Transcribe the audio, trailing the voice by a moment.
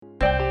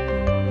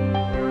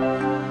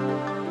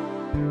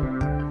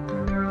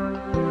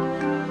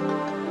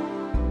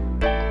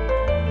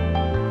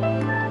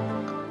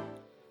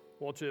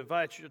to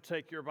invite you to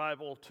take your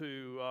Bible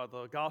to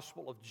the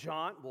Gospel of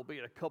John. We'll be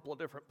at a couple of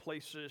different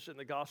places in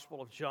the Gospel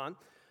of John,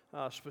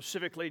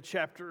 specifically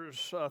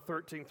chapters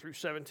 13 through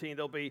 17.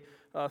 There'll be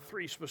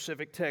three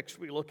specific texts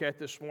we look at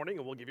this morning,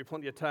 and we'll give you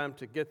plenty of time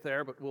to get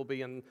there, but we'll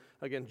be in,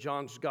 again,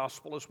 John's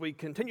Gospel as we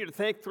continue to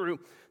think through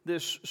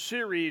this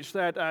series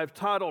that I've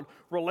titled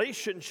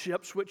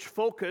Relationships, which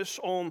focus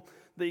on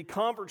the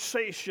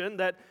conversation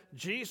that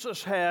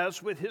Jesus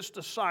has with his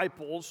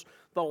disciples,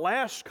 the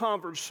last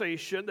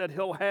conversation that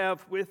he'll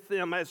have with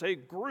them as a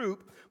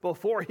group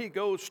before he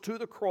goes to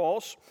the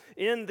cross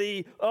in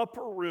the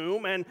upper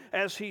room. And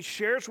as he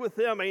shares with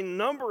them a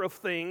number of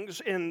things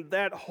in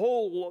that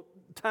whole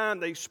time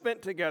they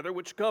spent together,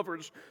 which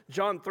covers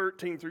John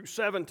 13 through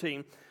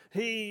 17,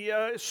 he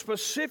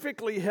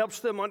specifically helps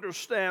them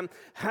understand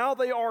how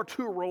they are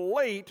to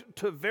relate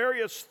to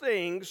various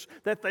things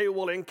that they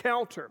will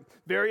encounter,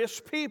 various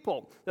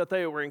people that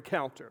they will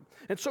encounter.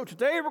 And so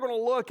today we're going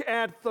to look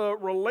at the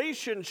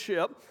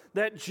relationship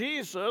that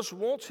Jesus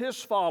wants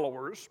his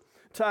followers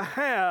to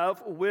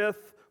have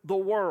with the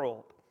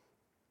world.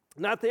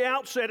 Now, at the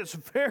outset, it's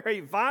very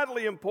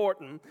vitally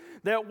important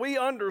that we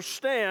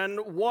understand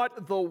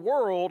what the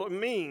world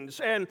means.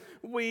 And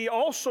we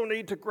also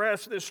need to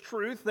grasp this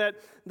truth that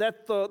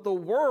the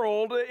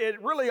world,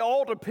 it really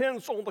all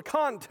depends on the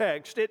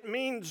context. It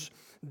means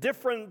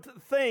different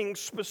things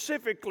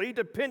specifically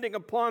depending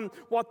upon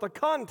what the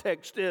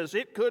context is.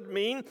 It could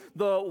mean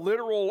the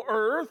literal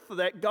earth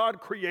that God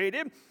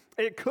created.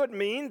 It could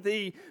mean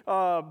the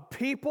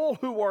people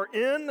who are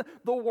in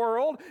the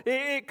world.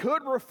 It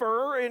could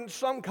refer in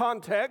some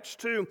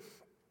context to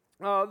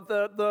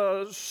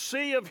the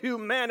sea of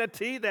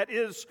humanity that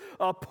is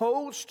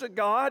opposed to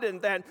God and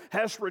that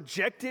has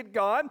rejected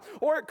God,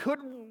 or it could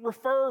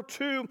refer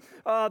to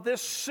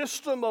this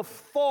system of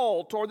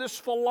thought or this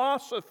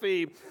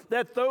philosophy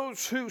that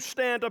those who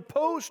stand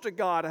opposed to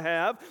God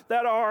have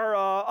that are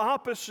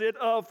opposite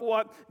of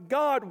what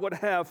God would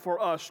have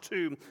for us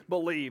to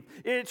believe.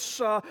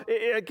 It's,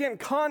 again,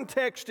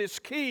 context is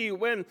key.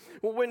 When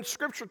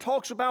Scripture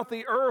talks about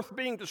the earth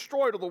being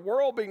destroyed or the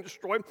world being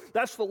destroyed,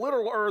 that's the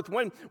literal earth.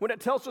 When it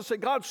tells us that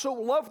God so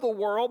loved the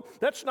world,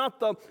 that's not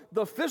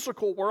the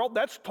physical world,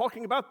 that's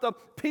talking about the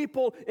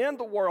people in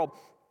the world.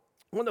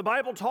 When the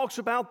Bible talks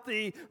about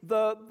the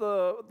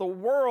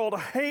world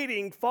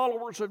hating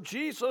followers of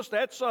Jesus,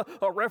 that's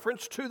a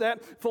reference to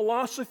that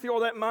philosophy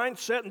or that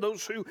mindset and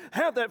those who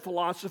have that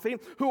philosophy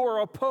who are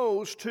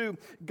opposed to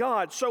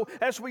God. So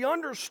as we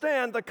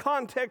understand the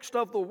context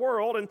of the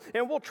world,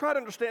 and we'll try to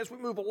understand as we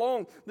move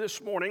along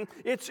this morning,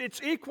 it's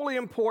equally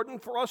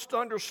important for us to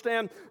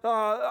understand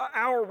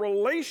our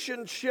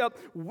relationship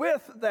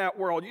with that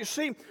world. You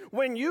see,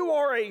 when you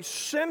are a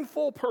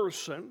sinful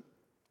person,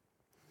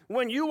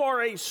 when you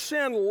are a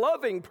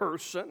sin-loving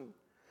person,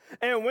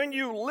 and when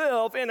you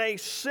live in a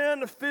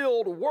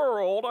sin-filled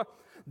world,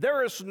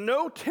 there is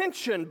no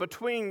tension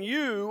between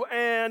you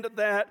and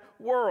that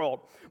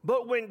world.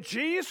 But when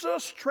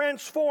Jesus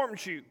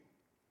transforms you,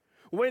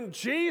 when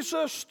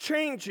Jesus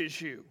changes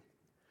you,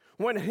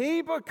 when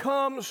he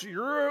becomes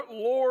your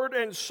Lord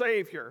and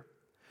Savior,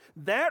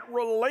 that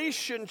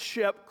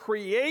relationship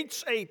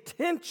creates a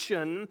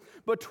tension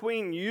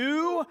between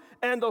you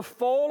and the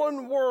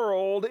fallen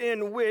world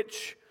in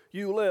which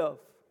you live.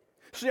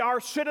 See, our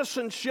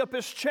citizenship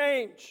is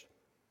changed.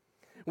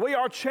 We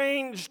are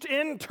changed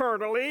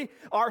internally.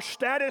 Our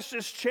status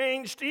is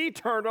changed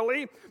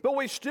eternally, but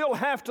we still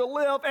have to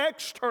live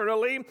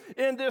externally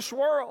in this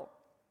world.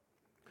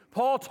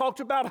 Paul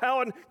talked about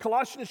how in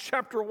Colossians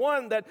chapter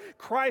 1 that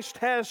Christ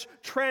has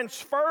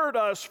transferred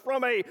us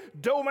from a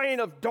domain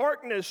of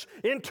darkness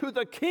into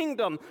the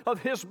kingdom of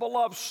his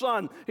beloved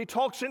Son. He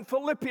talks in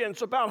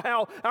Philippians about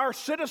how our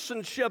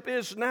citizenship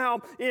is now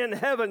in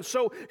heaven.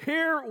 So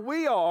here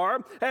we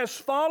are as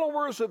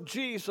followers of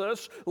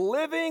Jesus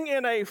living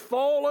in a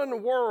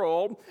fallen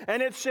world,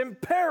 and it's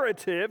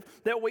imperative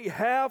that we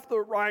have the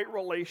right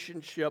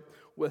relationship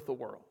with the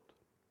world.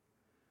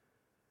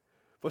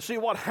 But see,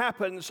 what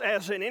happens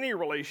as in any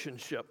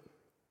relationship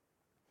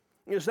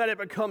is that it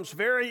becomes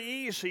very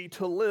easy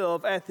to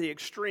live at the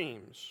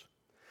extremes.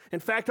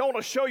 In fact, I want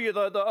to show you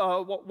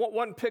the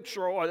one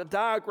picture or a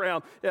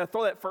diagram. Yeah,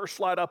 throw that first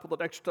slide up on the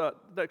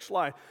next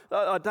slide.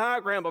 A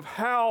diagram of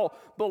how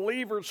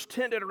believers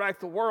tend to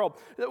interact with the world.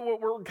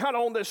 We're kind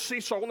of on this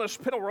seesaw, on this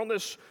pedal. We're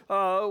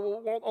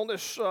on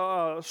this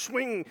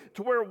swing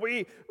to where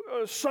we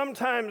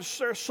sometimes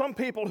there's some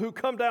people who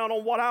come down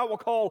on what I will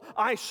call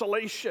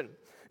isolation.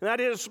 And that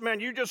is,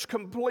 man, you just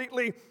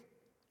completely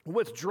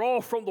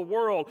withdraw from the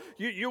world.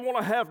 You want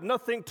to have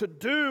nothing to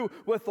do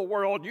with the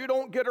world. You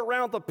don't get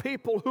around the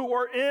people who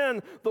are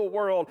in the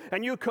world.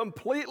 And you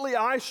completely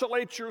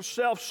isolate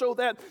yourself so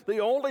that the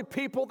only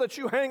people that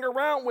you hang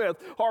around with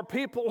are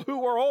people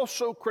who are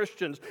also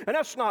Christians. And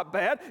that's not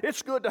bad.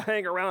 It's good to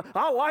hang around.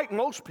 I like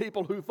most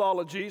people who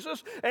follow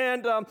Jesus.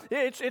 And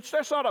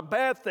that's not a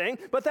bad thing.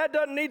 But that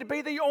doesn't need to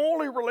be the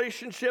only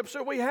relationships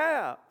that we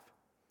have.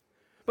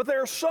 But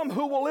there are some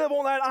who will live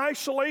on that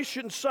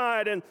isolation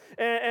side,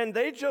 and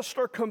they just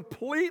are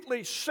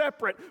completely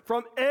separate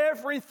from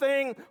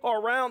everything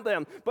around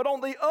them. But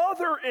on the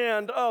other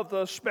end of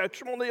the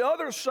spectrum, on the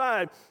other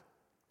side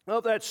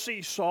of that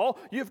seesaw,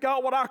 you've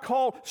got what I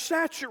call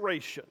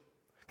saturation.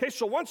 Okay,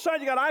 so one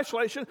side you got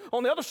isolation,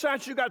 on the other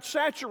side you got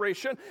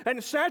saturation, and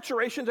in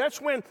saturation,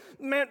 that's when,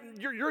 man,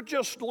 you're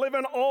just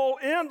living all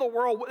in the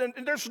world,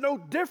 and there's no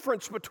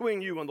difference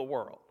between you and the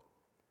world.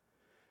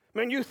 I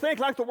mean, you think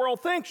like the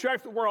world thinks, you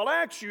act like the world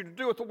acts, you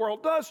do what the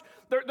world does.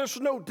 There's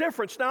no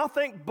difference. Now, I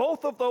think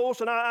both of those,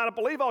 and I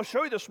believe I'll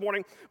show you this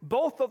morning,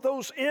 both of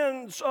those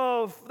ends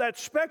of that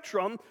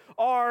spectrum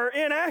are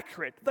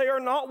inaccurate. They are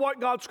not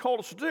what God's called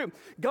us to do.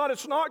 God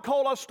has not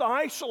called us to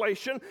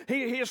isolation.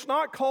 He has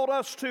not called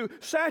us to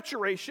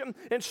saturation.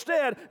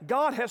 Instead,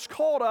 God has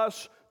called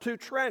us to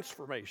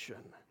transformation.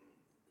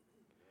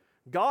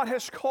 God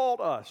has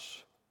called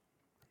us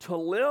to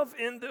live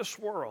in this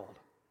world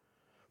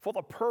for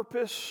the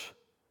purpose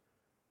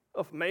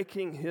of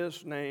making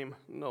His name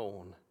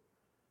known.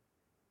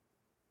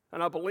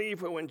 And I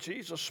believe that when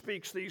Jesus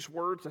speaks these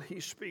words that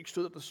He speaks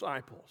to the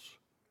disciples,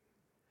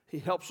 He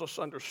helps us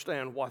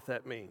understand what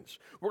that means.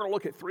 We're going to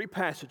look at 3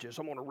 passages.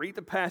 I'm going to read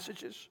the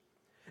passages,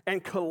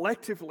 and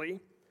collectively,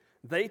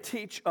 they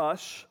teach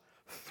us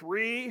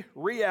 3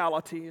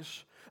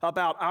 realities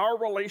about our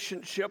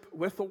relationship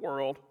with the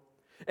world.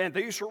 And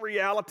these are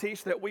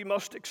realities that we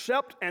must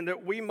accept and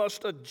that we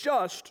must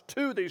adjust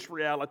to these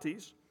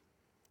realities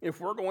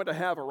if we're going to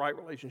have a right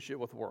relationship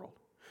with the world.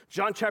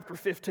 John chapter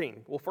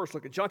 15. We'll first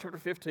look at John chapter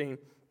 15,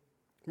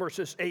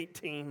 verses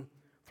 18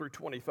 through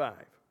 25.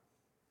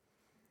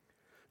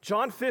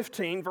 John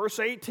 15, verse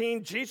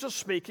 18, Jesus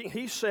speaking,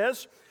 He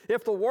says,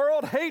 "If the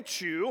world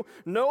hates you,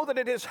 know that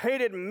it has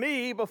hated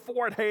me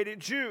before it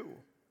hated you.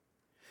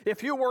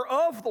 If you were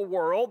of the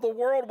world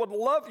would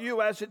love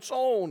you as its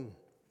own.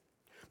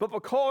 But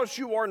because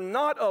you are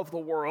not of the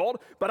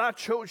world, but I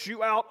chose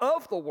you out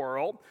of the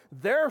world,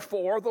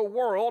 therefore the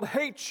world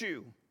hates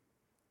you.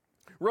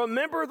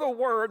 Remember the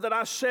word that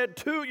I said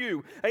to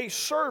you, a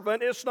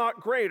servant is not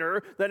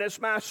greater than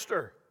his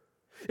master.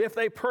 If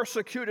they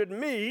persecuted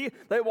me,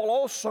 they will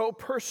also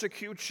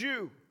persecute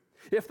you.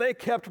 If they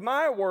kept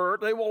my word,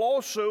 they will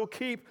also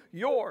keep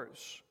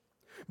yours.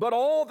 But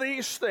all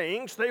these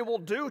things they will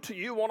do to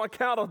you on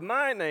account of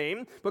my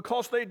name,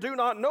 because they do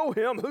not know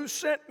him who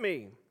sent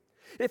me.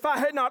 If I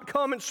had not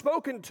come and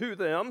spoken to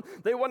them,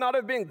 they would not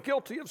have been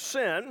guilty of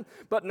sin,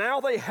 but now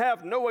they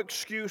have no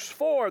excuse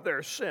for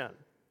their sin.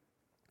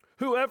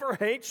 Whoever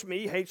hates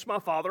me hates my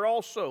Father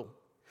also.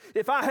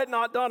 If I had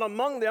not done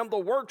among them the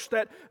works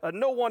that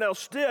no one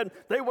else did,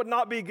 they would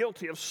not be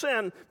guilty of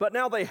sin, but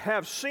now they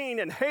have seen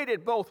and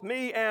hated both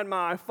me and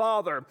my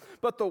Father.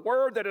 But the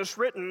word that is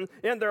written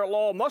in their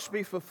law must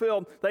be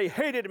fulfilled. They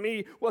hated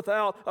me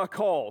without a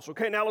cause."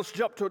 Okay, now let's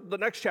jump to the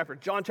next chapter,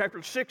 John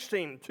chapter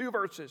 16, 2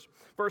 verses,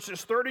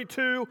 verses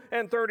 32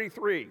 and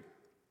 33.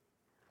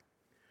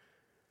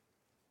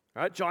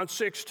 All right, John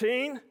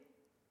 16,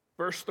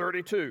 verse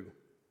 32,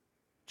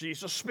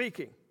 Jesus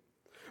speaking.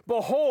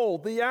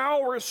 "Behold, the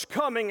hour is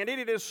coming, and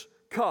it is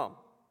come,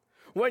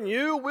 when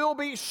you will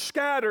be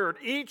scattered,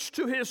 each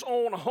to his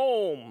own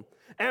home,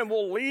 and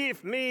will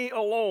leave me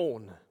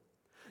alone.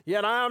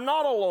 Yet I am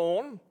not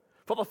alone,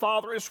 for the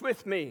Father is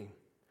with me.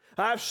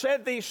 I have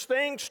said these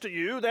things to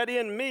you, that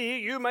in me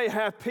you may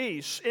have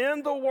peace.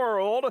 In the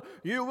world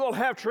you will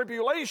have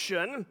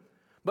tribulation,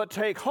 but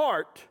take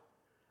heart,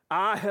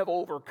 I have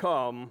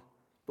overcome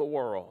the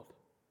world."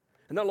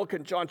 And then look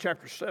in John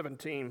chapter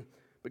 17,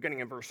 beginning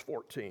in verse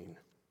 14.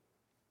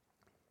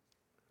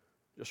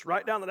 Just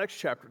write down the next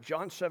chapter,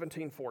 John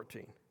 17,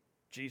 14.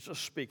 Jesus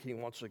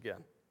speaking once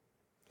again.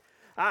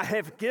 "I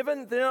have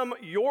given them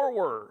your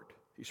word."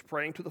 He's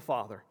praying to the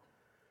Father.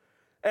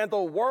 "And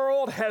the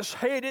world has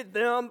hated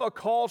them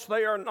because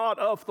they are not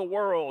of the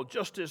world,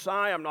 just as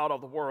I am not of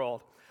the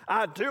world.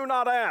 I do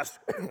not ask,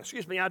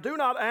 I do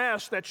not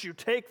ask that you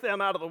take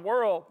them out of the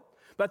world,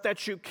 but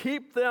that you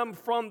keep them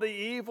from the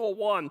evil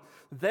one.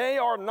 They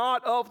are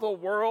not of the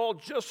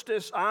world, just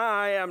as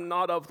I am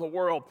not of the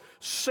world.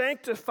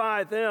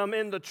 Sanctify them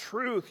in the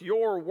truth.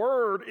 Your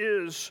word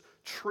is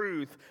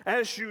truth.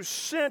 As you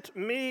sent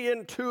me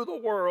into the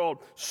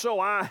world, so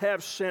I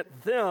have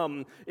sent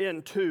them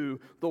into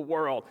the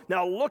world."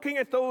 Now, looking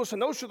at those,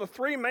 and those are the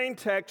 3 main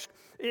texts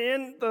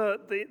in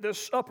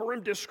this upper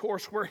room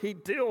discourse where he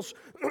deals,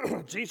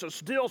 Jesus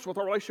deals with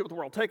our relationship with the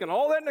world. Taking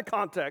all that into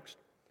context,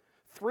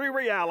 3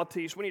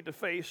 realities we need to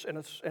face and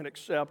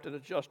accept and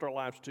adjust our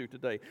lives to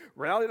today.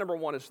 Reality number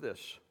 1 is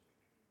this: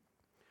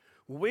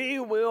 we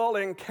will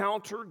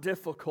encounter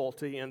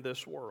difficulty in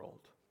this world.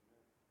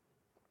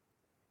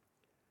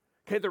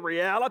 Okay, the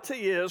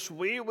reality is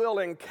we will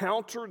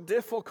encounter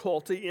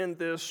difficulty in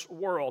this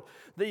world.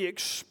 The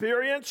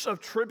experience of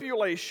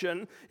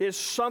tribulation is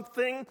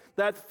something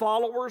that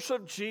followers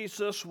of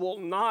Jesus will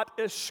not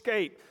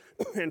escape.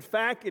 In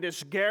fact, it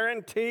is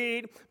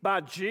guaranteed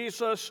by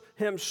Jesus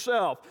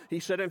himself. He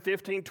said in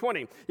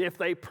 15:20, if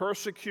they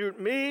persecute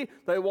me,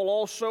 they will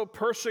also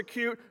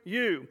persecute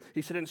you.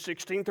 He said in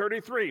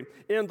 16:33,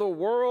 in the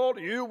world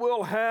you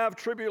will have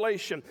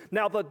tribulation.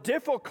 Now, the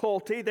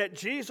difficulty that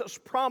Jesus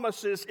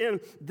promises in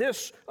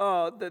this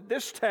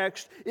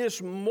text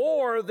is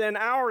more than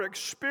our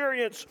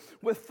experience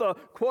with the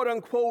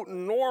quote-unquote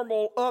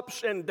normal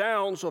ups and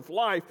downs of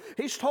life.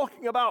 He's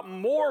talking about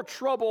more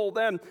trouble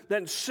than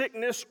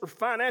sickness or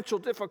financial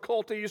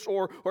difficulties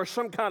or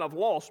some kind of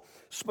loss.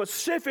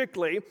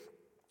 Specifically,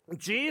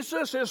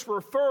 Jesus is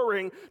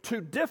referring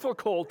to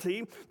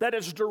difficulty that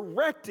is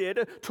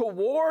directed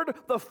toward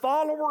the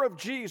follower of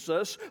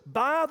Jesus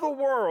by the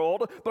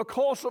world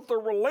because of the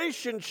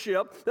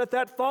relationship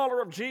that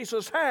follower of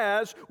Jesus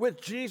has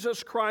with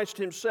Jesus Christ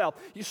himself.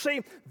 You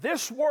see,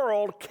 this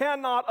world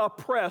cannot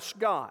oppress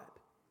God.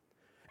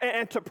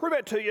 And to prove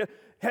it to you,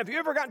 have you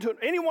ever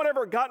anyone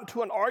ever gotten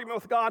to an argument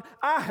with God?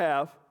 I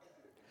have.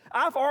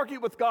 I've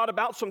argued with God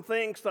about some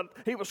things that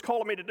he was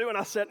calling me to do, and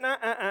I said, nah,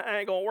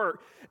 ain't gonna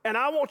work. And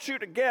I want you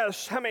to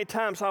guess how many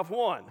times I've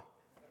won.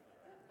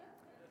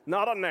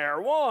 Not a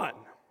nary one.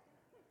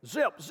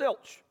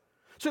 Zilch.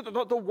 See,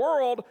 the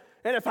world,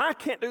 and if I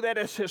can't do that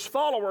as his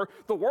follower,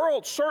 the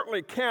world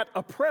certainly can't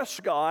oppress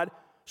God,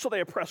 so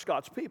they oppress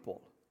God's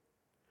people.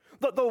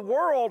 The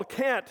world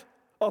can't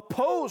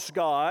oppose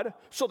God,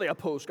 so they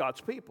oppose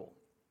God's people.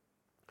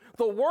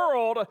 The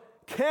world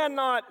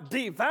cannot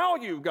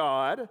devalue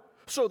God,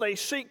 so they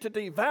seek to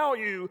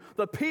devalue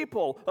the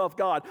people of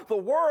God. The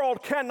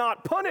world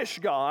cannot punish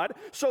God,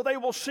 so they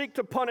will seek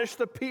to punish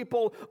the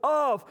people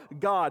of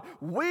God.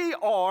 We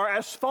are,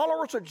 as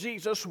followers of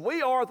Jesus,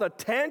 we are the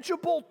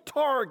tangible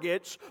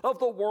targets of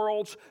the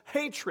world's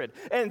hatred.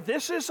 And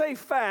this is a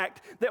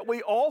fact that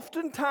we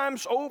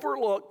oftentimes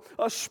overlook,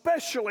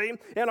 especially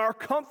in our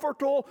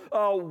comfortable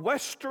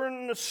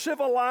Western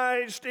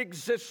civilized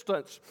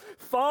existence.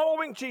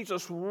 Following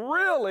Jesus,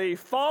 really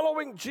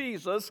following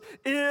Jesus,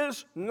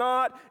 is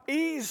not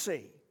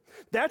easy.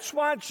 That's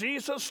why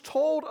Jesus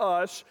told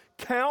us,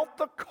 count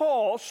the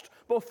cost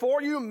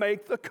before you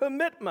make the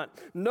commitment.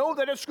 Know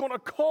that it's going to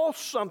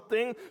cost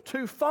something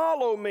to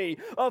follow me.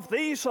 Of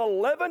these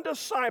 11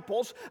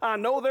 disciples, I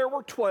know there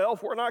were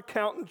 12, we're not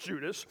counting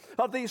Judas.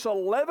 Of these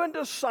 11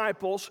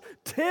 disciples,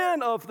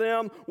 10 of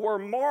them were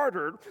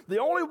martyred. The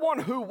only one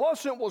who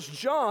wasn't was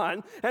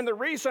John, and the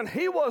reason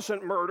he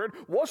wasn't murdered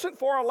wasn't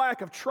for a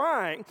lack of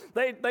trying.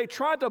 They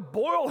tried to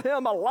boil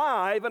him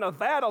alive in a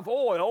vat of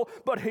oil,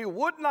 but he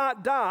would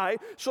not die,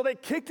 so they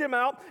kicked him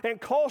out and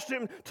caused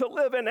him to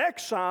live in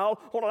exile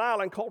on an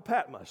island called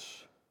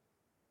Patmos.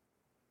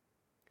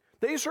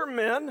 These are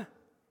men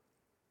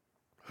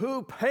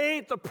who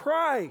paid the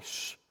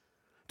price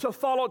to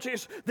follow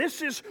Jesus.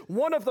 This is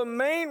one of the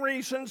main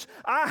reasons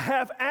I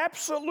have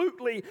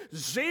absolutely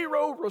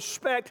zero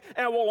respect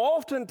and will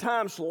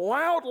oftentimes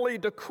loudly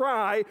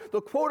decry the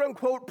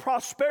quote-unquote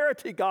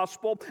prosperity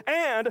gospel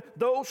and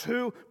those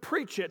who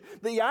preach it.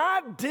 The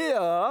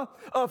idea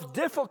of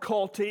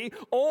difficulty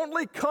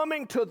only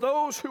coming to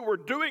those who were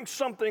doing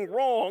something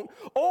wrong,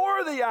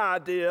 or the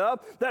idea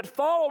that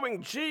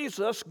following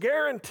Jesus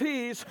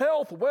guarantees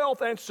health, wealth,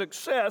 and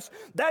success,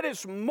 that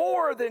is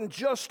more than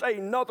just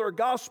another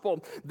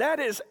gospel.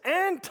 That is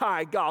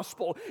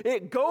anti-gospel.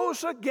 It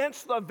goes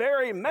against the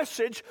very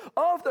message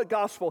of the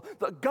gospel.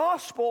 The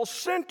gospel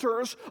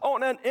centers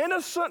on an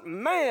innocent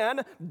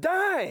man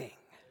dying.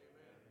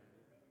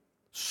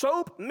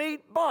 Soap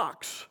meat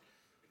box.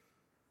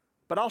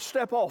 But I'll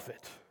step off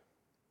it.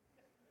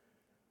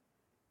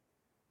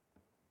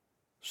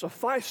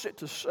 Suffice it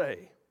to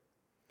say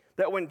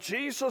that when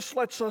Jesus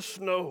lets us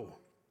know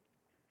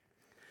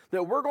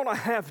that we're going to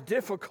have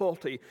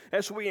difficulty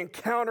as we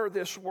encounter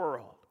this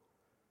world,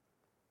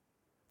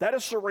 that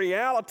is a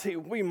reality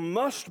we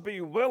must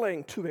be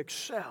willing to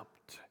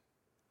accept.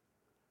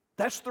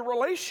 That's the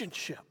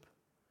relationship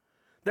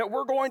that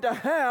we're going to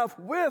have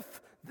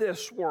with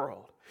this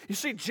world. You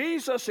see,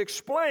 Jesus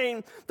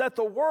explained that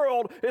the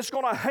world is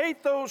going to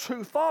hate those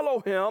who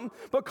follow him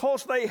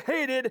because they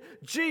hated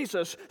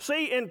Jesus.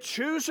 See, in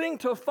choosing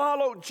to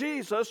follow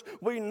Jesus,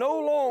 we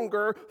no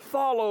longer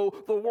follow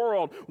the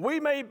world. We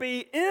may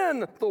be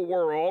in the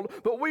world,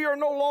 but we are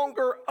no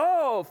longer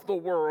of the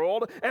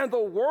world, and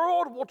the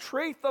world will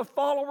treat the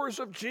followers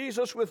of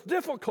Jesus with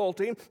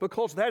difficulty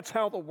because that's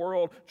how the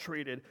world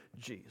treated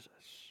Jesus.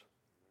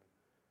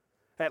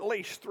 At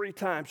least 3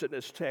 times in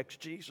this text,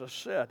 Jesus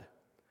said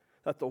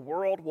that the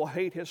world will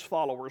hate his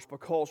followers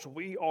because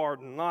we are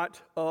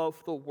not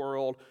of the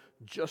world,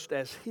 just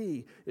as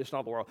he is not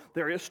of the world.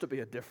 There is to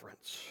be a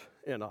difference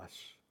in us.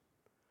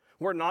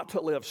 We're not to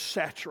live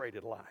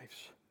saturated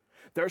lives.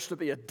 There's to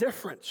be a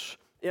difference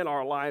in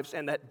our lives,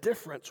 and that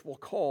difference will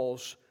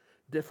cause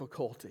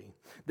difficulty.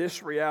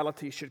 This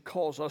reality should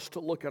cause us to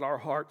look at our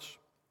hearts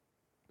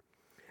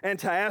and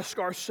to ask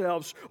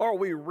ourselves, are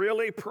we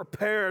really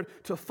prepared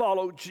to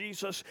follow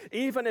Jesus,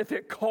 even if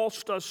it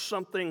costs us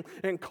something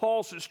and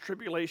causes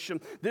tribulation?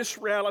 This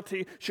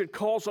reality should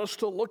cause us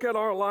to look at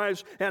our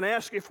lives and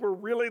ask if we're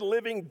really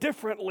living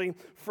differently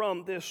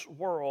from this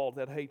world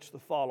that hates the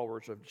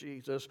followers of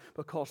Jesus,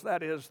 because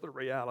that is the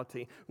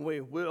reality.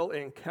 We will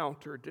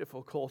encounter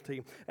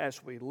difficulty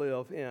as we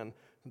live in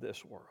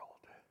this world.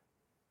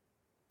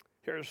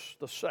 Here's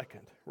the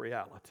second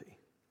reality.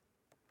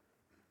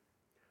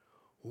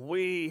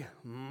 We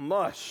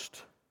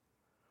must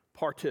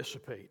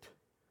participate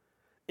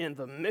in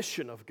the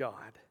mission of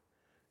God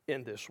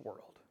in this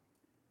world.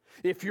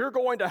 If you're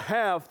going to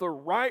have the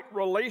right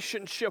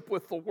relationship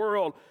with the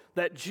world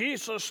that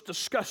Jesus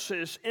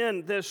discusses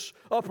in this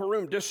upper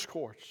room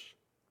discourse,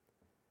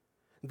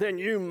 then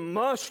you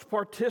must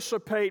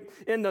participate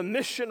in the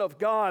mission of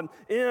God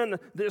in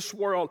this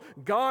world.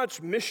 God's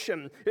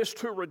mission is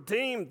to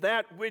redeem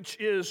that which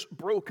is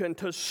broken,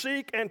 to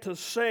seek and to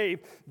save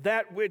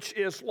that which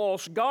is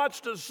lost.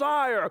 God's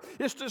desire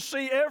is to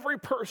see every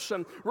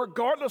person,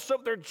 regardless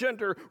of their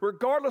gender,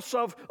 regardless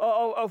of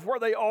where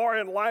they are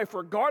in life,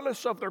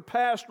 regardless of their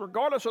past,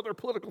 regardless of their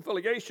political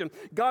affiliation.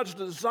 God's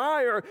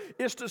desire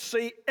is to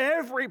see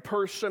every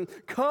person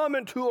come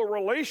into a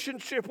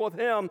relationship with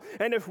Him.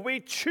 And if we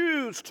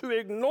choose to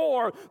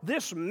ignore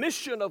this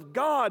mission of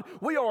God,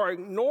 we are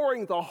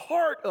ignoring the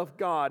heart of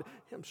God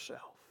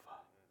Himself.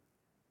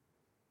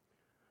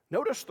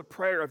 Notice the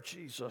prayer of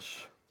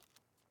Jesus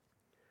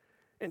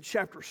in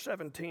chapter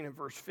 17 and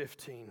verse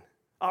 15.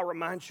 I'll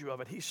remind you of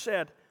it. He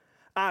said,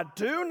 I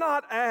do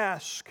not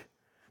ask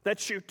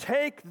that you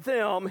take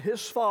them,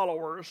 His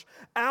followers,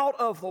 out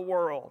of the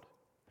world,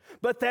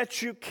 but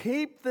that you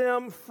keep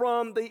them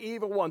from the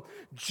evil one.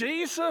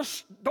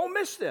 Jesus, don't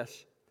miss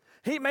this.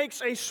 He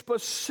makes a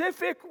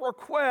specific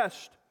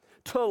request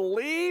to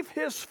leave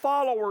His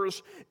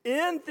followers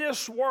in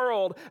this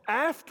world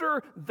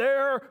after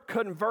their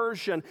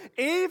conversion,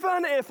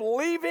 even if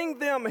leaving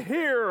them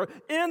here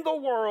in the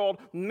world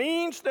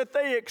means that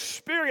they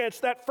experience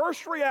that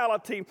first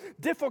reality,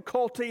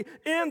 difficulty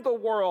in the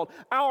world.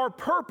 Our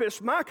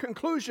purpose, my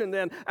conclusion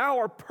then,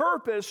 our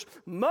purpose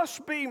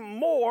must be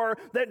more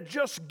than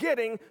just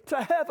getting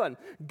to heaven.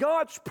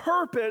 God's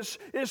purpose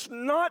is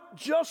not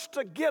just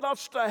to get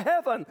us to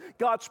heaven.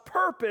 God's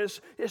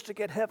purpose is to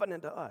get heaven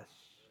into us,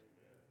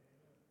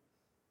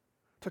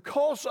 to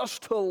cause us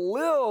to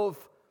live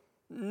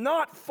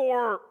not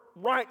for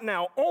right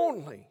now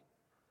only,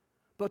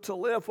 but to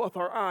live with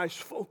our eyes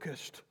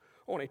focused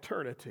on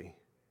eternity.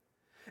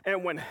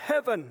 And when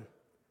heaven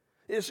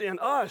is in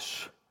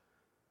us,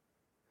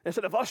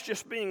 instead of us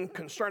just being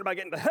concerned about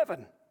getting to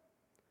heaven,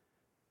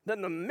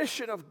 then the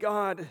mission of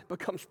God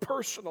becomes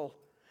personal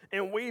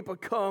and we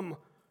become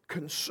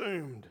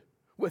consumed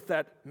with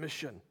that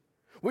mission.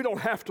 We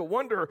don't have to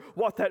wonder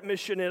what that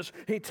mission is.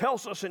 He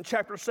tells us in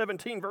chapter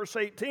 17, verse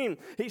 18,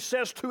 He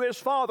says to His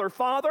Father,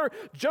 Father,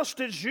 just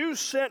as you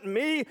sent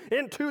me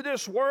into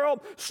this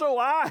world, so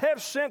I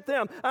have sent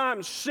them.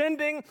 I'm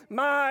sending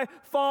my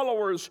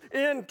followers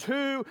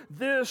into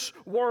this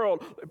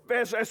world.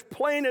 As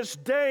plain as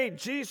day,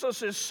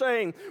 Jesus is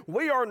saying,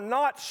 we are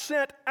not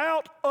sent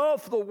out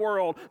of the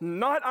world,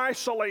 not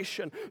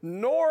isolation,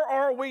 nor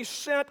are we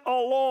sent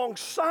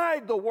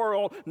alongside the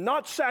world,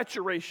 not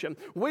saturation.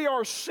 We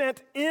are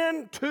sent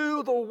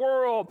into the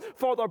world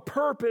for the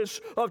purpose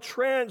of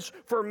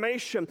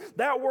transformation.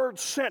 That word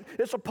sent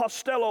is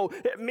apostello.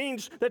 It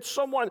means that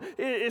someone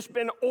has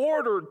been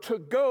ordered to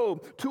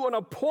go to an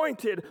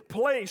appointed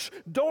place.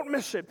 Don't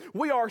miss it.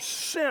 We are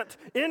sent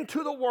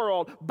into the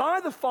world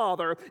by the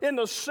Father in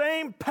the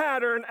same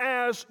pattern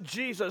as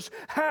Jesus.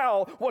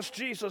 How was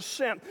Jesus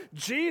sent?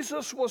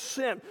 Jesus was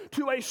sent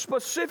to a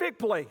specific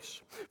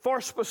place for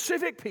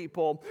specific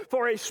people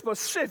for a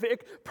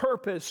specific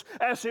purpose.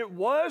 As it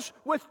was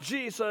with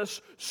Jesus,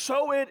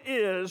 so it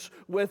is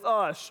with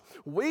us.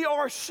 We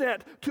are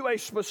sent to a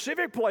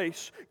specific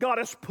place. God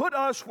has put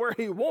us where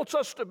He wants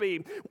us to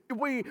be.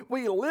 We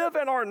live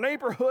in our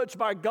neighborhoods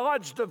by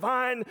God's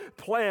divine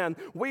plan.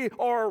 We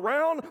are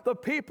around the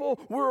people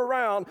we're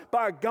around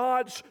by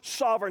God's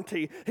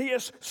sovereignty. He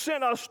has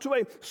sent us to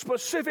a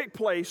specific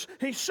place.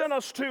 He sent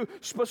us to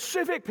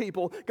specific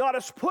people. God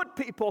has put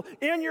people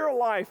in your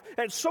life,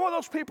 and some of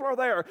those people are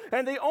there.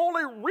 And the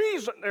only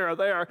reason they're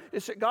there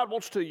is that God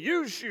wants to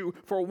use you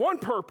for one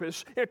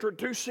purpose,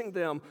 introducing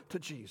them to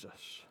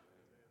Jesus.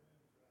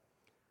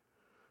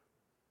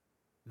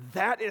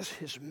 That is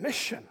His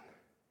mission.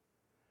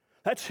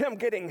 That's Him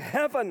getting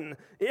heaven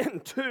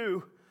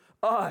into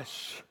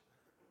us.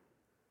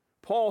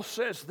 Paul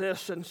says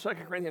this in 2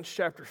 Corinthians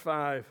chapter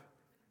 5.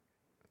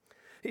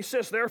 He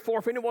says, therefore,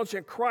 if anyone's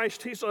in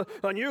Christ, he's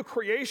a new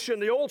creation.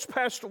 The old's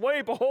passed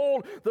away.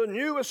 Behold, the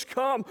new has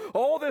come.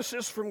 All this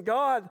is from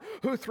God,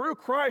 who through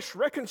Christ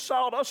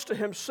reconciled us to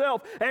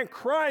himself, and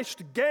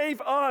Christ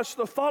gave us,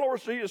 the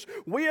followers of Jesus,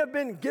 we have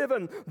been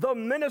given the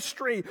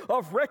ministry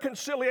of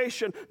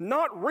reconciliation,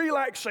 not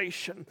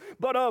relaxation,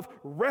 but of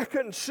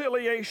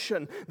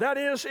reconciliation. That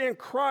is, in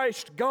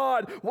Christ,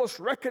 God was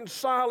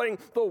reconciling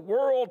the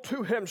world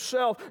to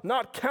himself,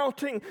 not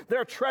counting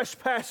their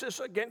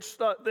trespasses against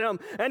them,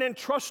 and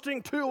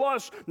entrusting to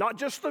us not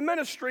just the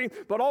ministry,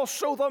 but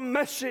also the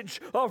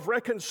message of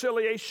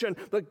reconciliation,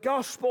 the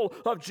gospel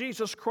of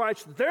Jesus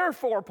Christ.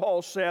 Therefore,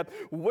 Paul said,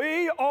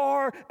 we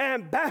are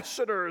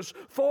ambassadors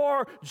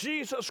for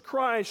Jesus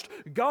Christ,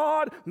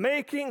 God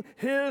making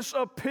his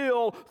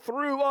appeal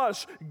through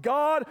us,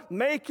 God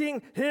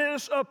making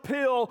his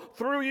appeal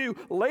through you.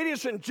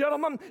 Ladies and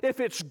gentlemen,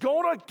 if it's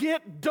going to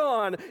get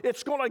done,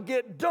 it's going to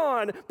get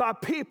done by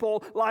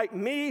people like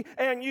me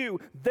and you.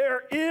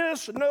 There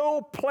is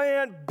no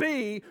plan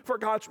B for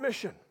God's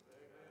mission.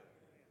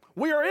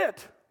 We are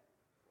it.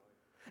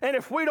 And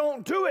if we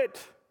don't do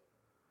it,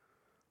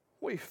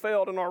 we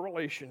failed in our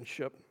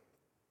relationship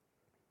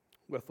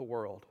with the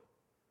world.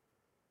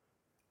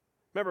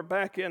 Remember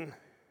back in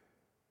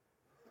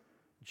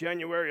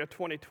January of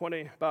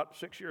 2020, about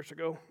 6 years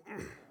ago,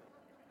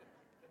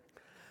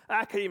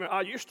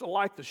 I used to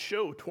like the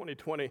show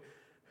 2020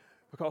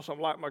 because I'm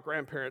like my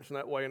grandparents in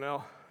that way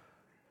now.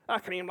 I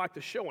can't even like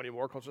the show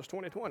anymore because it's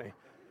 2020.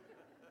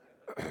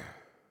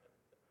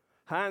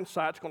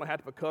 Hindsight's going to have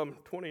to become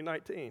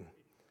 2019.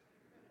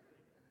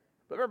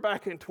 But remember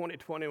back in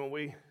 2020 when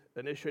we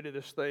initiated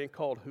this thing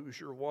called Who's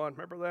Your One?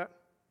 Remember that?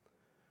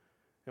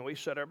 And we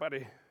said,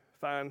 everybody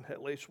find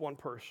at least one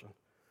person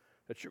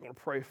that you're going to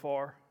pray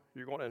for,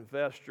 you're going to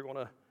invest, you're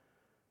going to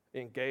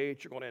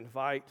engage, you're going to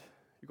invite,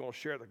 you're going to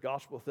share the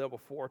gospel with them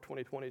before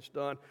 2020 is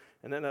done.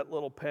 And then that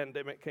little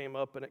pandemic came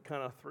up and it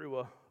kind of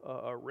threw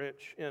a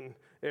wrench in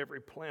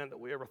every plan that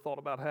we ever thought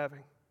about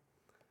having.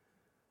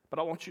 But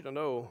I want you to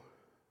know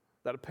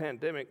that a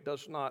pandemic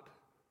does not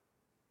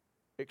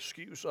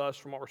excuse us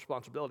from our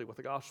responsibility with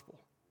the gospel.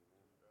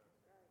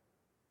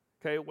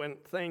 Okay, when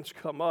things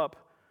come up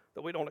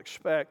that we don't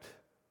expect,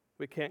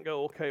 we can't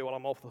go, okay, well,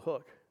 I'm off the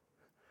hook.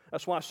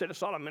 That's why I said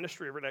it's not a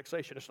ministry of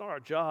relaxation. It's not our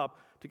job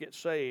to get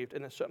saved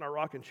and then sit in our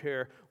rocking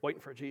chair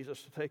waiting for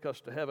Jesus to take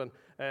us to heaven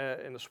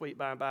in the sweet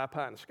by and by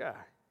pie in the sky.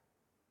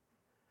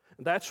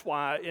 And that's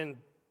why, in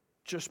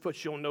just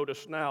put you on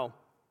notice now,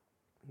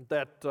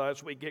 that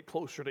as we get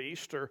closer to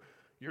Easter,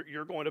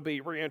 you're going to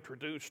be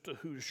reintroduced to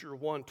Who's Your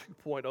One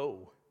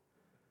 2.0.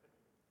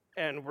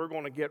 And we're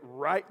going to get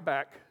right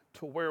back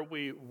to where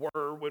we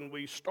were when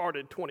we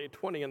started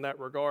 2020 in that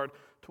regard,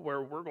 to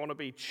where we're going to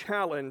be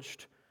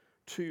challenged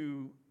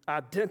to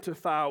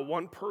identify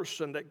one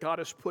person that God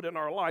has put in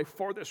our life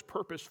for this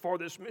purpose, for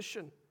this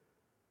mission,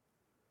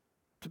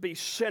 to be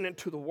sent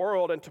into the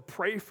world and to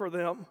pray for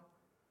them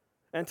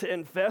and to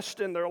invest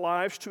in their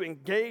lives, to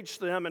engage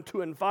them and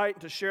to invite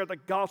and to share the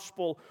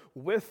gospel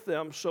with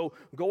them. So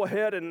go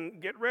ahead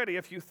and get ready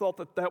if you thought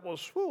that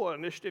was an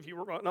initiative you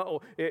were going to,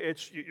 no,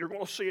 you're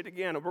going to see it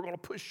again, and we're going to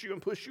push you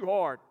and push you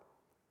hard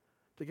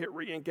to get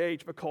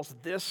re-engaged, because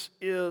this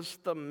is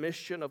the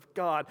mission of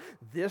God.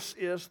 This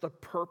is the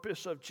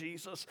purpose of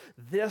Jesus.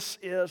 This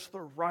is the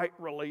right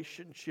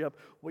relationship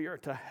we are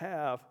to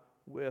have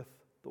with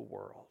the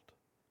world.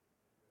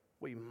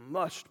 We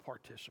must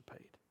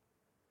participate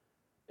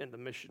in the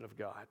mission of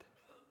God.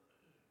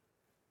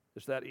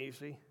 Is that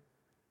easy?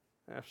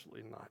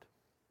 Absolutely not.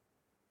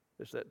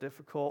 Is that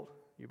difficult?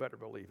 You better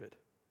believe it.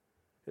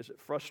 Is it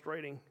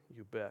frustrating?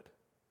 You bet.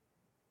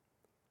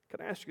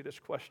 Can I ask you this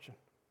question?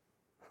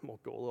 I'm going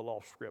to go a little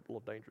off script, a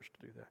little dangerous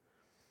to do that.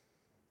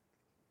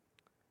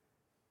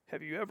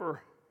 Have you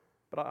ever,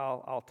 but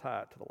I'll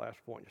tie it to the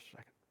last point in just a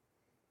second.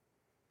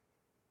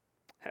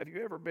 Have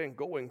you ever been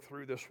going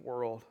through this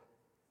world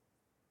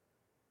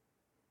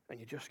and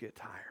you just get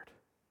tired?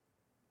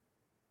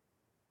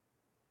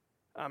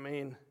 I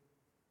mean,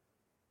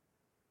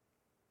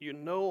 you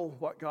know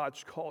what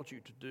God's called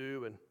you to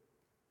do and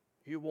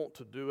you want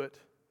to do it.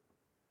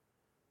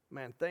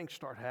 Man, things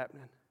start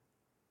happening.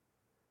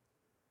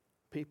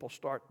 People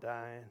start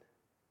dying.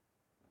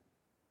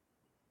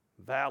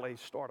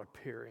 Valleys start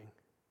appearing.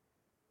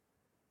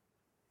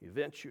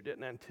 Events you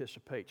didn't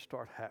anticipate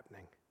start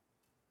happening.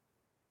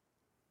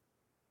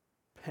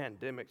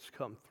 Pandemics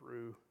come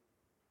through.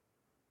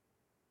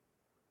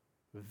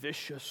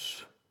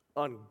 Vicious,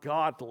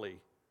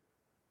 ungodly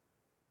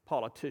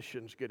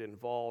politicians get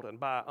involved, and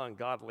by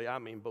ungodly, I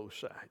mean both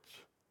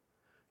sides.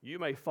 You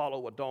may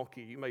follow a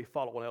donkey, you may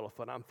follow an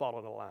elephant. I'm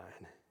following a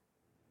lion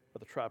of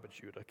the tribe of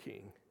Judah,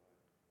 king.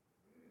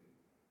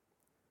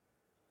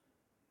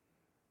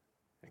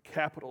 And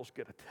capitals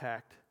get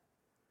attacked.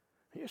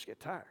 You just get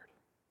tired.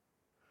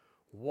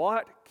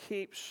 What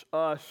keeps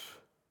us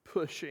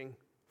pushing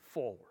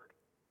forward?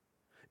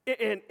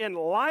 In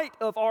light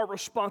of our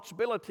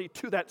responsibility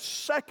to that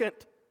second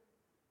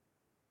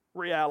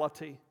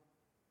reality,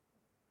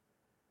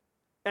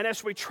 and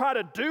as we try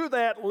to do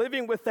that,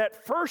 living with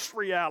that first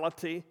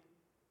reality,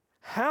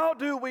 How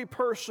do we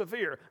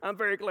persevere? I'm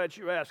very glad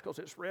you asked, because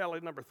it's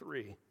reality number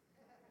 3.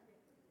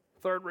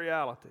 Third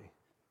reality.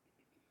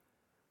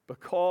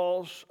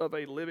 Because of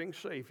a living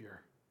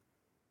Savior,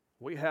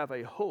 we have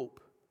a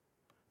hope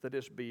that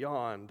is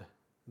beyond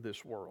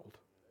this world.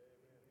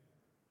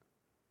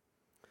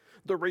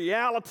 The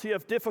reality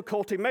of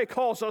difficulty may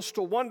cause us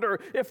to wonder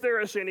if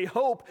there is any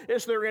hope,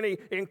 is there any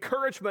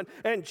encouragement,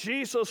 and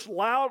Jesus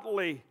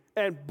loudly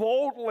and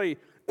boldly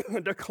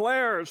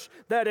declares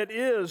that it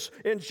is.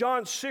 In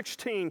John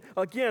 16,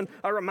 again,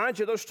 I remind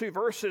you those 2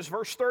 verses,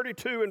 verse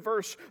 32 and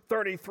verse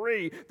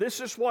 33. This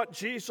is what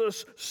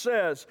Jesus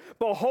says.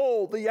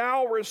 Behold, the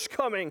hour is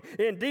coming.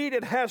 Indeed,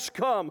 it has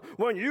come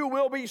when you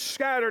will be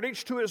scattered,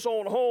 each to his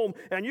own home,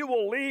 and you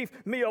will leave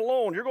me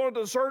alone. You're going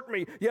to desert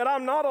me, yet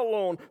I'm not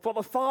alone, for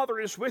the Father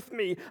is with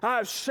me. I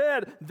have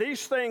said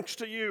these things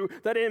to you,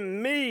 that in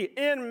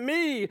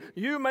me,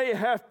 you may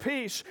have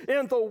peace.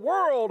 In the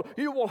world,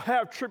 you will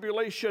have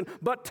tribulation,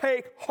 but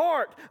take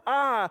heart,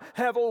 I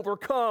have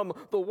overcome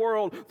the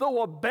world.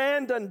 Though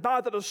abandoned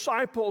by the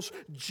disciples,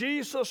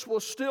 Jesus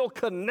was still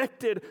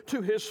connected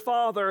to his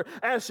Father.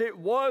 As it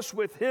was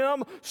with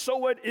him,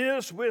 so it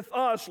is with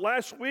us.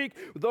 Last week,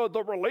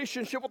 the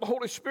relationship with the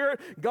Holy Spirit,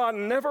 God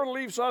never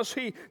leaves us.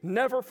 He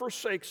never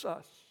forsakes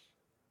us.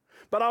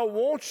 But I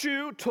want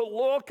you to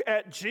look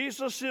at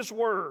Jesus'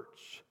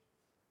 words.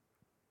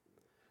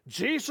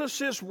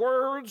 Jesus'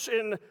 words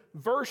in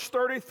verse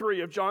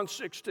 33 of John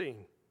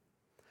 16.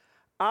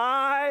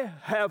 I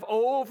have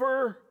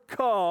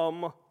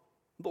overcome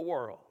the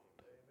world.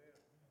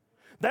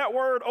 That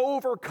word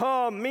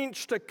overcome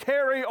means to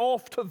carry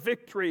off to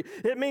victory.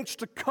 It means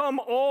to come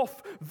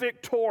off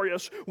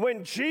victorious.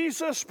 When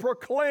Jesus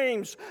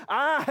proclaims,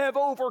 I have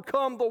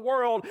overcome the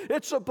world,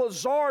 it's a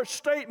bizarre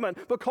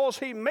statement because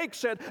he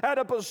makes it at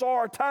a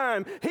bizarre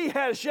time. He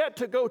has yet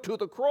to go to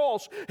the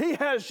cross. He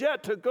has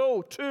yet to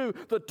go to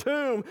the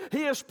tomb.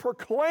 He is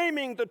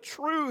proclaiming the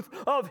truth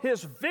of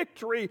his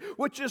victory,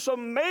 which is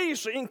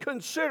amazing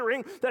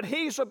considering that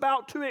he's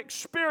about to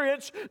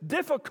experience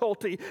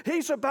difficulty.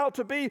 He's about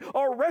to be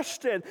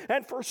arrested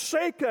and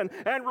forsaken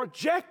and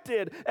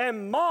rejected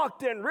and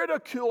mocked and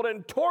ridiculed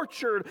and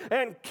tortured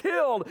and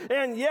killed,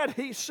 and yet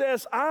he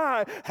says,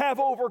 I have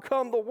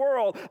overcome the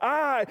world.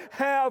 I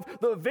have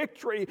the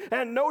victory.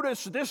 And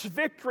notice, this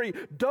victory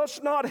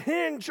does not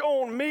hinge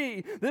on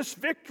me. This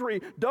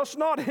victory does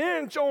not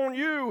hinge on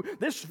you.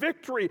 This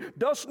victory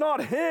does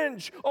not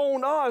hinge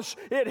on us.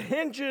 It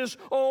hinges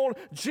on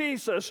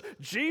Jesus.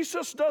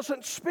 Jesus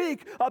doesn't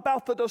speak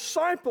about the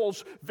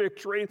disciples'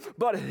 victory,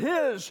 but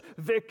his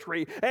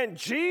victory. And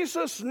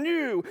Jesus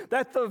knew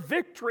that the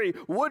victory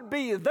would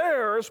be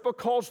theirs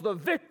because the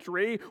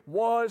victory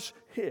was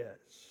his.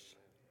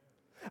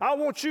 I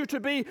want you to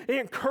be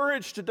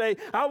encouraged today.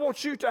 I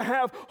want you to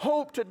have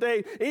hope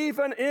today,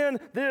 even in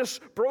this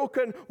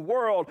broken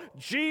world.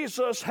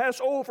 Jesus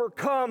has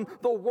overcome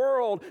the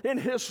world in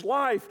his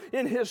life,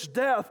 in his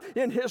death,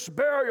 in his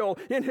burial,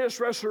 in his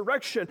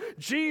resurrection.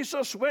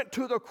 Jesus went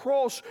to the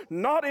cross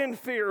not in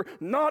fear,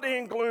 not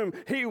in gloom.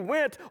 He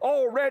went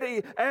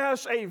already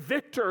as a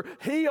victor.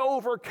 He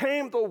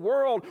overcame the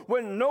world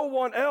when no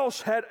one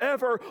else had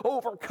ever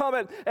overcome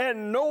it.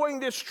 And knowing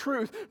this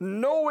truth,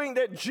 knowing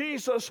that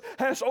Jesus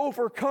has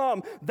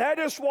overcome, that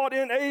is what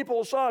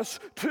enables us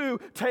to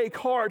take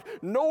heart.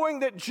 Knowing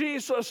that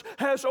Jesus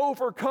has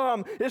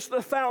overcome is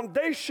the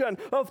foundation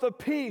of the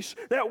peace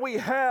that we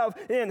have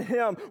in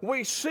him.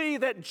 We see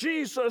that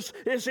Jesus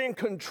is in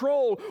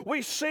control.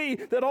 We see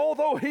that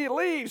although he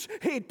leaves,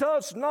 he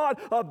does not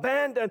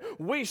abandon.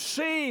 We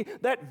see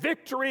that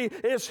victory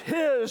is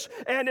his,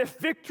 and if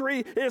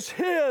victory is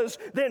his,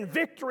 then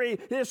victory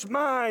is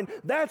mine.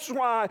 That's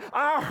why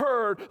I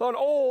heard an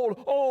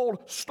old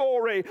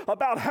story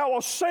about how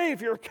a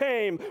Savior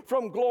came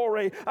from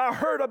glory. I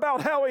heard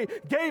about how he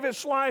gave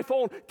his life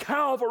on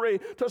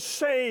Calvary to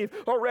save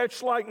a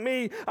wretch like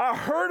me. I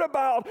heard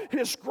about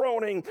his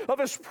groaning, of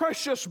his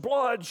precious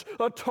blood's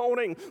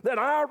atoning, that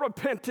I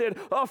repented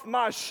of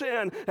my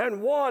sin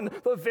and won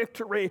the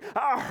victory.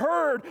 I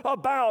heard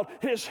about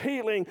his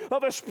healing,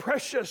 of his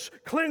precious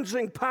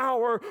cleansing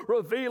power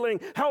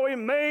revealing, how he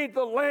made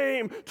the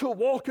lame to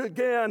walk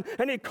again,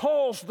 and he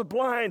caused the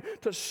blind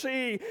to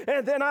see.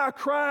 And then I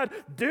cried,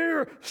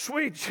 dear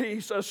sweet Jesus,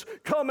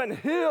 come and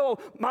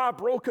heal my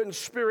broken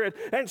spirit.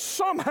 And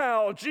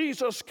somehow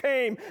Jesus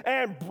came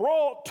and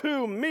brought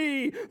to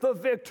me the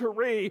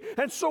victory.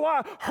 And so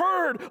I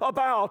heard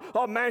about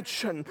a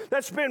mansion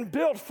that's been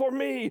built for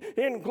me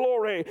in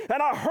glory.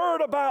 And I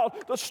heard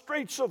about the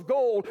streets of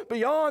gold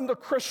beyond the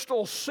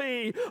crystal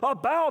sea,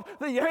 about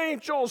the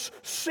angels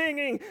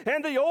singing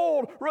and the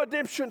old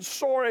redemption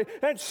story.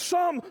 And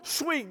some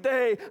sweet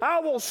day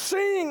I will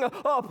sing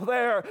up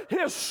there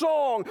his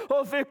song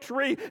of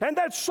victory. And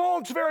that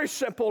song's very very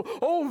simple.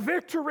 Oh,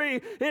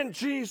 victory in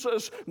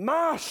Jesus,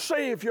 my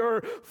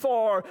Savior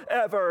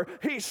forever.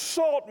 He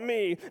sought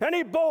me and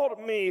He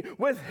bought me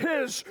with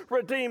His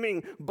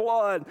redeeming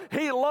blood.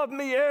 He loved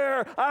me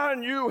ere I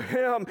knew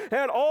Him,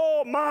 and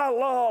all my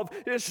love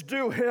is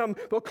due Him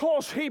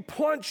because He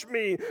plunged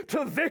me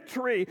to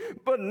victory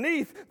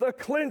beneath the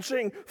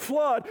cleansing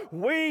flood.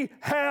 We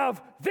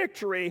have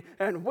victory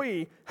and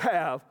we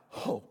have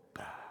hope.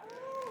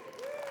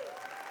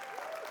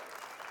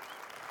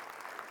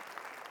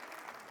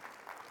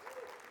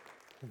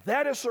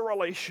 That is the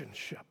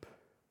relationship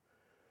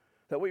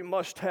that we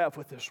must have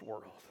with this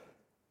world.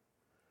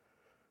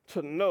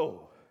 To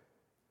know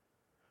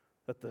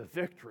that the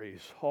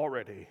victory's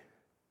already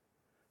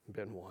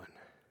been won.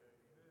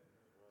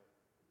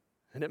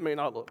 And it may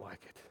not look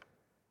like it.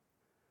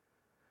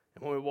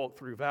 And when we walk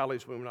through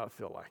valleys, we may not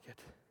feel like it.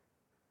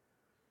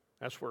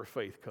 That's where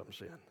faith comes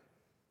in.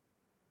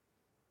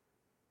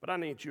 But I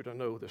need you to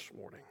know this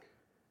morning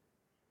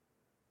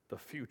the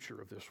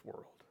future of this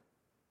world.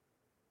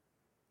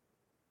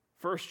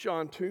 1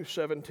 John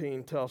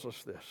 2:17 tells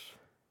us this.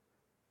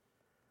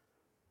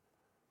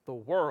 The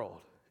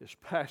world is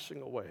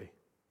passing away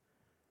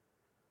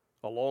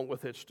along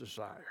with its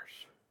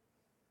desires.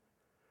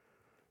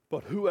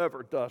 But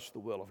whoever does the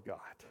will of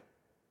God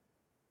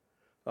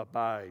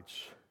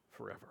abides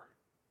forever.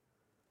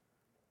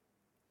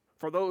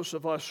 For those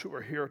of us who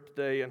are here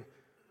today and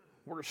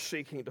we're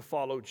seeking to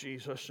follow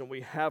Jesus and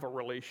we have a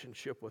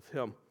relationship with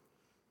Him,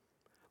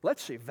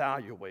 let's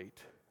evaluate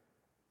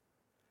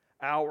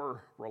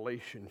our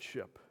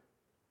relationship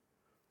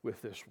with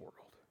this world.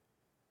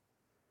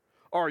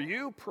 Are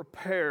you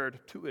prepared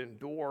to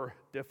endure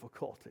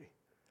difficulty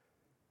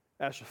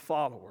as a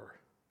follower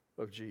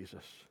of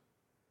Jesus?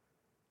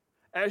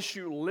 As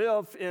you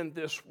live in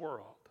this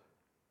world,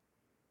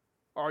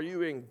 are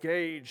you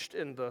engaged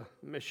in the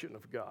mission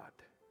of God?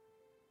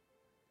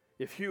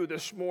 If you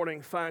this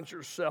morning find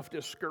yourself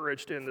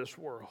discouraged in this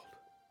world,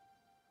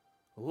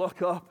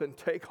 look up and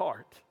take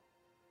heart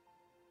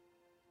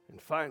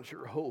and find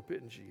your hope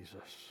in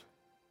Jesus.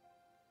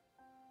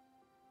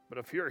 But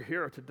if you're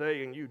here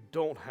today and you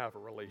don't have a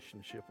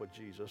relationship with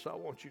Jesus, I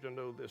want you to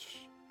know this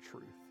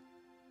truth.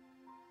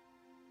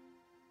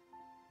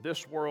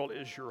 This world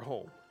is your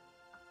home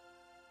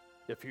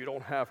if you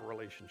don't have a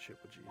relationship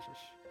with Jesus.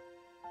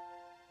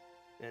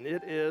 And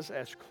it is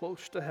as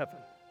close to heaven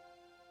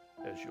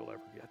as you'll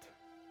ever get.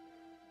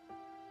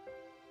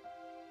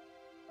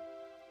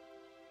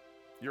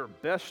 Your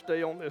best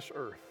day on this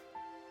earth,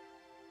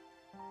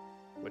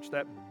 which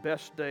that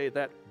best day,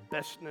 that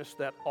bestness,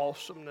 that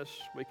awesomeness,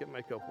 we can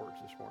make up words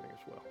this morning as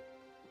well,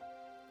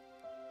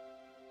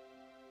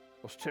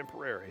 was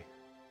temporary.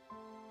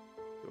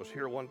 It was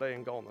here one day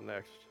and gone the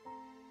next.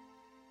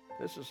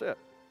 This is it.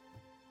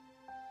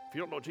 If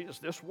you don't know Jesus,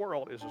 this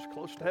world is as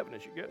close to heaven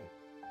as you're getting.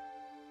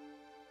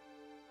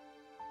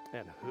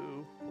 And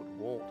who would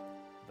want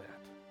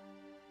that?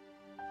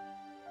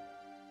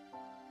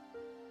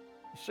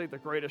 You see, the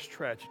greatest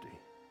tragedy,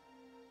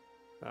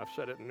 I've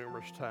said it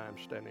numerous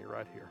times standing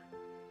right here,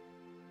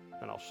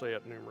 and I'll say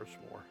it numerous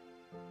more.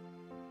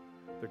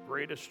 The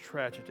greatest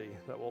tragedy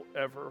that will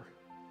ever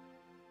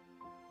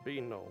be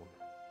known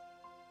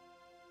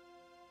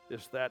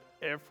is that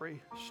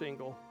every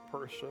single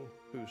person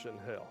who's in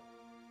hell,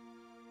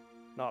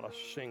 not a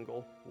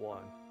single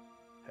one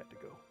had to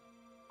go.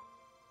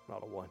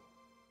 Not a one.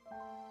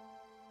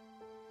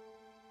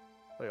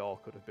 They all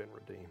could have been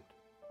redeemed.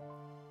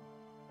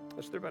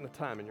 Has there been a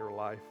time in your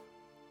life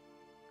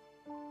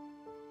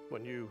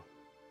when you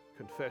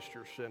confessed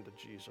your sin to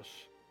Jesus?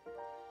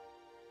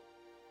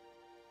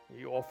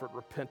 You offered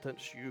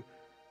repentance.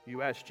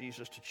 You asked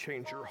Jesus to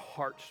change your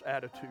heart's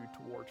attitude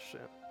towards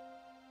sin.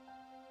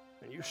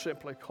 And you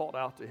simply called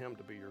out to Him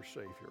to be your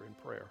Savior in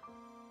prayer.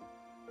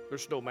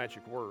 There's no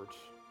magic words.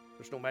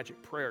 There's no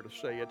magic prayer to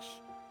say.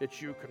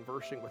 It's you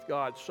conversing with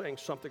God, saying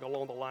something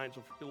along the lines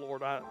of,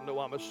 Lord, I know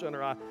I'm a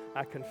sinner.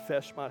 I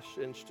confess my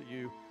sins to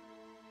you.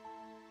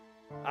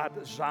 I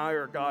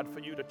desire, God, for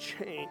you to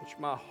change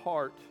my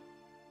heart,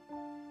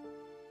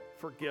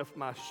 forgive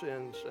my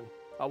sins, and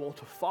I want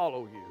to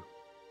follow you.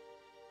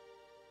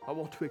 I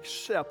want to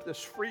accept this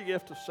free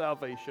gift of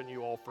salvation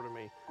you offer to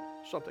me.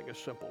 Something as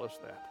simple as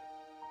that,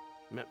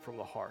 meant from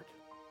the heart,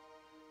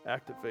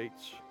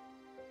 activates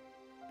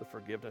the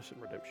forgiveness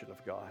and redemption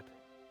of God.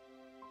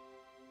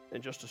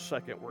 In just a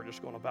second, we're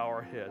just going to bow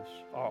our heads.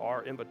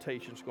 Our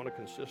invitation is going to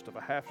consist of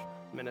a half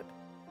minute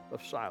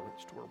of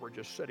silence to where we're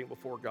just sitting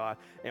before God.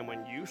 And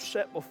when you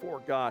sit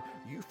before God,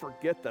 you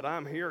forget that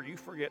I'm here. You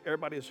forget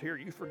everybody is here.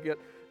 You forget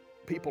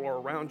people are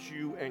around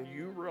you, and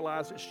you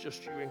realize it's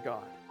just you and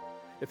God.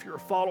 If you're a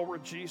follower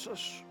of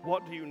Jesus,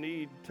 what do you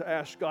need to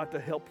ask God to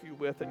help you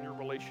with in your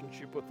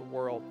relationship with the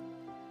world?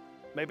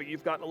 Maybe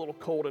you've gotten a little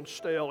cold and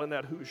stale in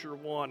that who's your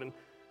one,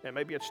 and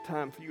maybe it's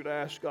time for you to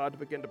ask God to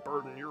begin to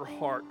burden your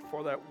heart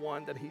for that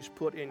one that He's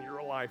put in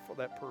your life for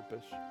that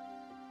purpose.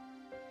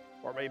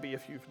 Or maybe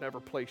if you've never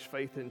placed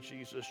faith in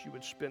Jesus, you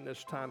would spend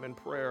this time in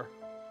prayer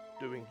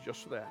doing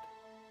just that.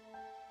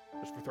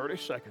 Just for 30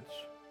 seconds,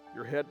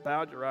 your head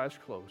bowed, your eyes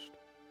closed.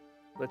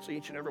 Let's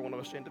each and every one of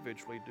us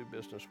individually do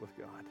business with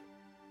God.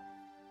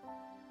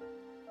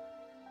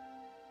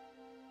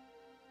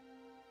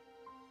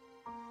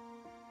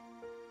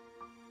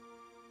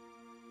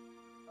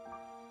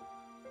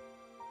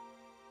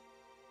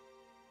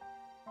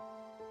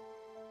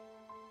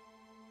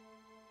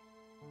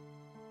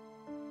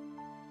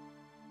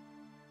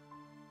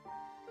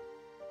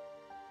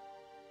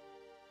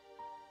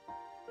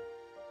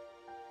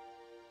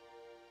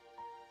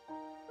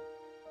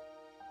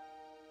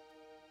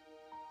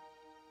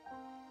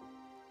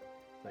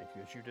 Thank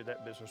you. As you did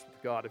that business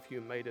with God, if you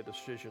made a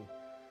decision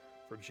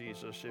for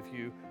Jesus, if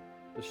you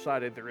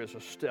decided there is a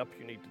step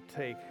you need to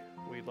take,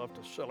 we'd love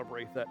to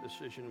celebrate that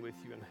decision with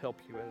you and help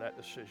you in that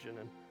decision.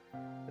 And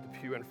at the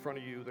pew in front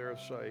of you,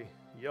 there's a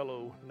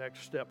yellow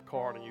next step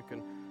card, and you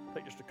can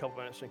take just a couple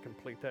minutes and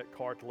complete that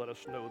card to let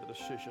us know the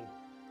decision,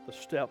 the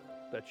step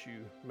that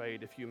you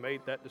made. If you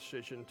made that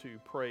decision to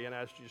pray and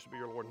ask Jesus to be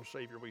your Lord and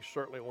Savior, we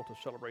certainly want to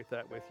celebrate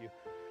that with you.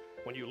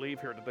 When you leave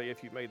here today,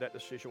 if you made that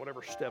decision,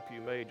 whatever step you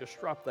made, just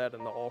drop that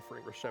in the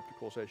offering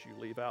receptacles as you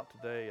leave out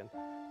today,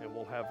 and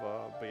we'll have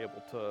be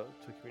able to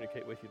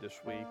communicate with you this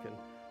week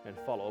and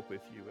follow up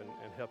with you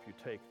and help you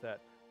take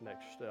that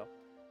next step.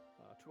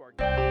 To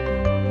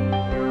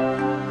our